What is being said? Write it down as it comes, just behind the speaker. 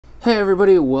Hey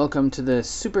everybody, welcome to this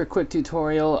super quick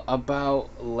tutorial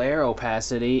about layer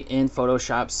opacity in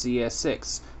Photoshop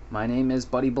CS6. My name is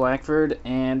Buddy Blackford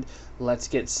and let's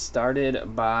get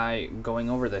started by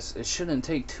going over this. It shouldn't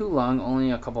take too long,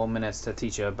 only a couple of minutes to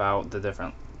teach you about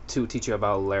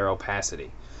layer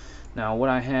opacity. Now what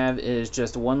I have is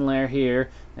just one layer here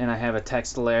and I have a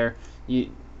text layer.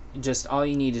 All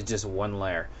you need is just one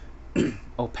layer.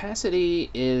 Opacity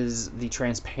is the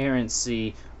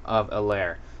transparency of a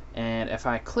layer. And if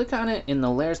I click on it in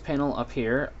the layers panel up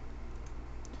here,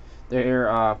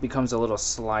 there becomes a little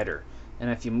slider. And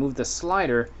if you move the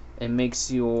slider, it makes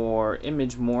your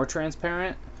image more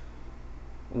transparent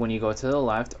when you go to the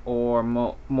left, or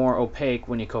more opaque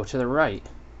when you go to the right.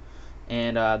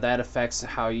 And that affects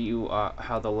how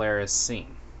the layer is seen.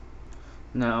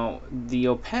 Now, the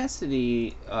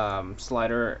opacity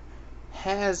slider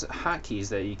has hotkeys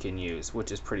that you can use,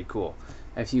 which is pretty cool.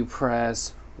 If you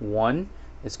press 1,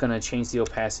 it's going to change the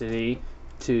opacity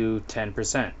to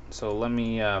 10%. So let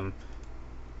me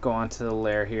go onto the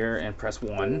layer here and press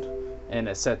 1, and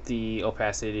it set the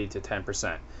opacity to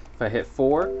 10%. If I hit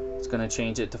 4, it's going to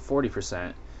change it to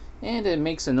 40%. And it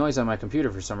makes a noise on my computer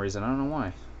for some reason. I don't know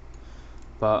why.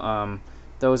 But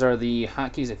those are the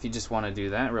hotkeys if you just want to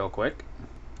do that real quick.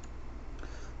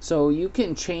 So you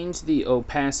can change the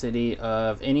opacity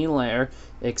of any layer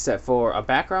except for a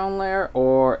background layer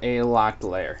or a locked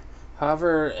layer.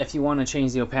 However, if you want to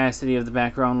change the opacity of the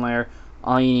background layer,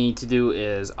 all you need to do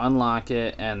is unlock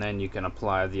it and then you can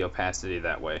apply the opacity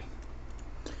that way.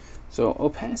 So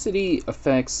opacity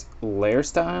affects layer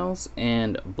styles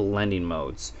and blending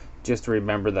modes. Just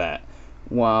remember that.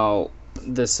 While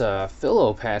this fill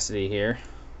opacity here,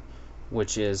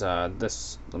 which is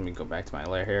this, let me go back to my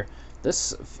layer here.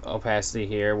 This opacity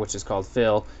here, which is called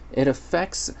fill, it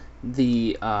affects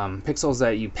the pixels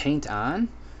that you paint on,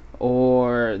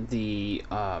 or the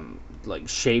like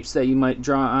shapes that you might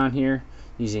draw on here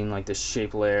using like the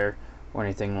shape layer or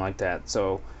anything like that.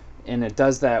 So, and it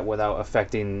does that without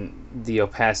affecting the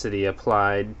opacity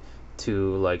applied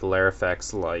to like layer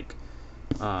effects, like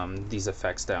these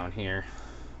effects down here,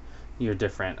 your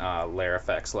different layer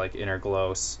effects like inner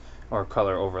gloss or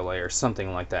color overlay or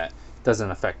something like that. Doesn't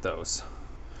affect those.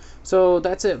 So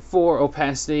that's it for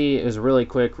opacity. It was really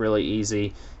quick, really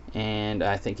easy, and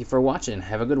I thank you for watching.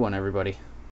 Have a good one, everybody.